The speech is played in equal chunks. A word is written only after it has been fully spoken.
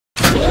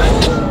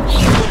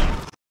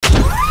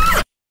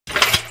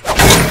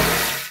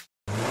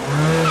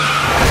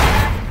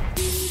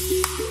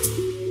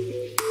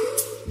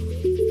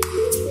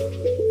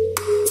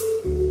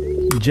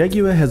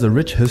Jaguar has a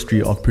rich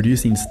history of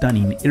producing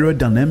stunning,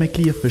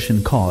 aerodynamically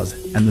efficient cars,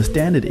 and the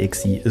standard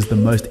XE is the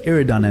most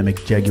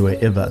aerodynamic Jaguar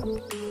ever.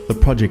 The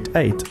Project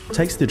 8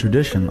 takes the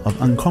tradition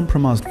of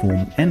uncompromised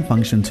form and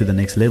function to the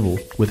next level,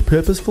 with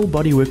purposeful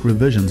bodywork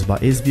revisions by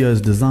SVO's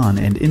design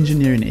and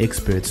engineering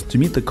experts to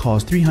meet the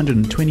car's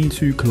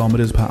 322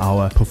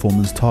 km/h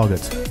performance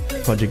target.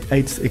 Project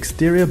 8's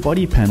exterior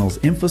body panels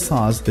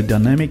emphasize the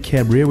dynamic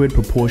cab rearward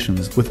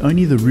proportions, with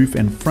only the roof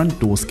and front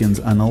door skins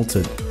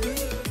unaltered.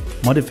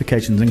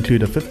 Modifications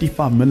include a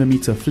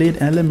 55mm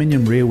flared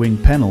aluminium rear wing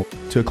panel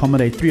to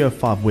accommodate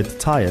 305 width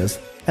tires,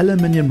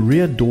 aluminium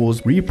rear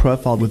doors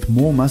reprofiled with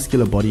more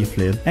muscular body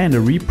flare, and a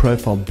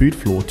reprofiled boot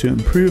floor to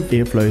improve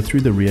airflow through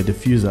the rear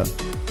diffuser.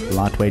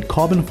 Lightweight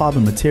carbon fiber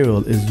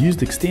material is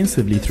used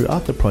extensively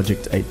throughout the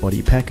Project 8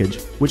 body package,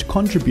 which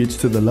contributes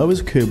to the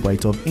lowest curb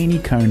weight of any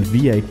current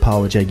V8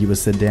 powered Jaguar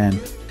sedan.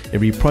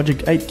 Every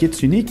Project 8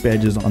 gets unique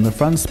badges on the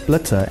front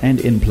splitter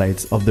and end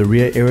plates of the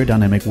rear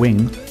aerodynamic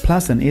wing,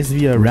 plus an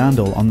SVO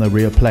roundel on the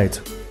rear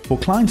plate. For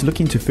clients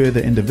looking to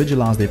further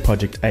individualize their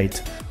Project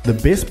 8, the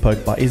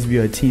Bespoke by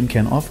SVO team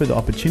can offer the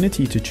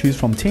opportunity to choose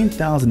from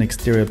 10,000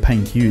 exterior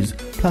paint hues,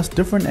 plus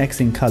different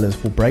accent colors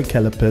for brake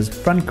calipers,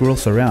 front grille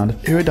surround,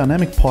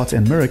 aerodynamic parts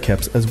and mirror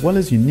caps, as well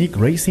as unique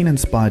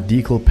racing-inspired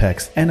decal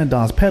packs,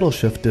 anodized paddle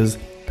shifters,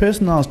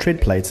 personalized tread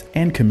plates,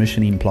 and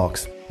commissioning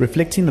blocks.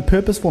 Reflecting the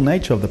purposeful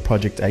nature of the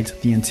Project 8,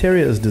 the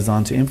interior is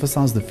designed to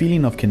emphasize the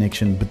feeling of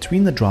connection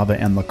between the driver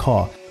and the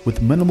car,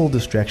 with minimal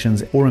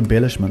distractions or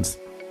embellishments.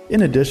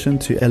 In addition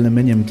to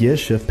aluminium gear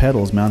shift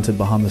paddles mounted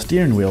behind the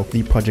steering wheel,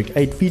 the Project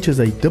 8 features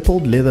a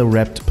dippled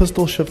leather-wrapped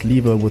pistol shift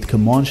lever with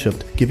command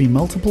shift, giving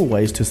multiple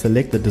ways to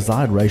select the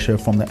desired ratio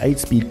from the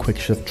 8-speed quick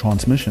shift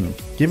transmission,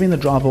 giving the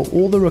driver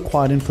all the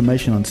required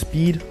information on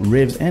speed,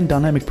 revs, and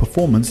dynamic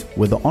performance,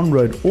 whether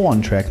on-road or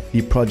on track.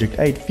 The Project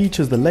 8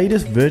 features the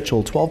latest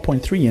virtual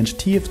 12.3-inch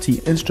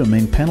TFT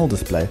instrument panel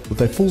display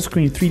with a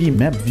full-screen 3D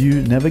map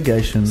view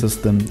navigation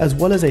system, as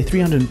well as a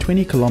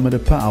 320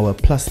 km/h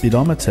plus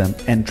speedometer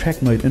and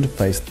track mode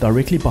interface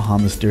directly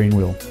behind the steering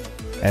wheel.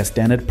 As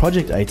standard,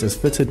 Project 8 is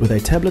fitted with a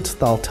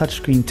tablet-style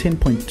touchscreen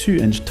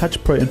 10.2-inch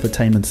Touch Pro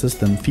infotainment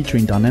system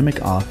featuring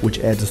Dynamic R, which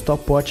adds a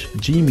stopwatch,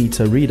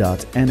 G-meter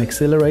readout, and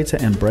accelerator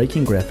and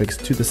braking graphics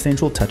to the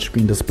central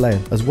touchscreen display,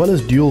 as well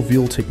as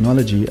dual-view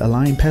technology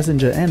allowing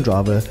passenger and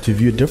driver to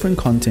view different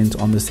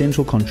content on the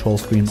central control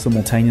screen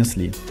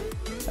simultaneously.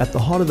 At the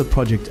heart of the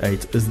Project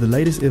 8 is the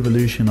latest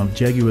evolution of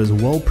Jaguar's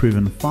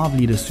well-proven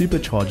 5-litre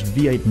supercharged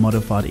V8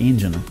 modified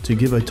engine to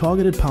give a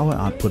targeted power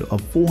output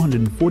of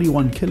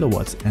 441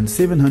 kilowatts and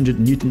 700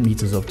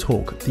 Nm of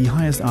torque, the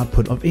highest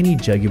output of any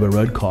Jaguar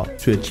road car.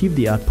 To achieve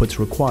the outputs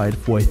required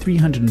for a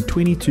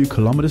 322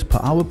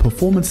 km/h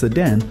performance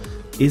sedan,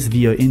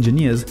 SVO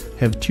engineers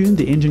have tuned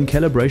the engine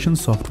calibration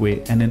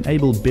software and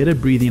enabled better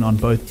breathing on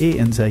both air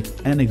intake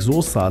and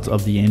exhaust sides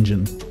of the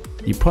engine.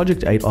 The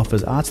Project 8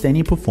 offers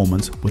outstanding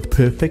performance with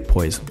perfect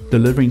poise,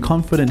 delivering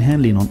confident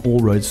handling on all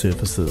road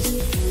surfaces.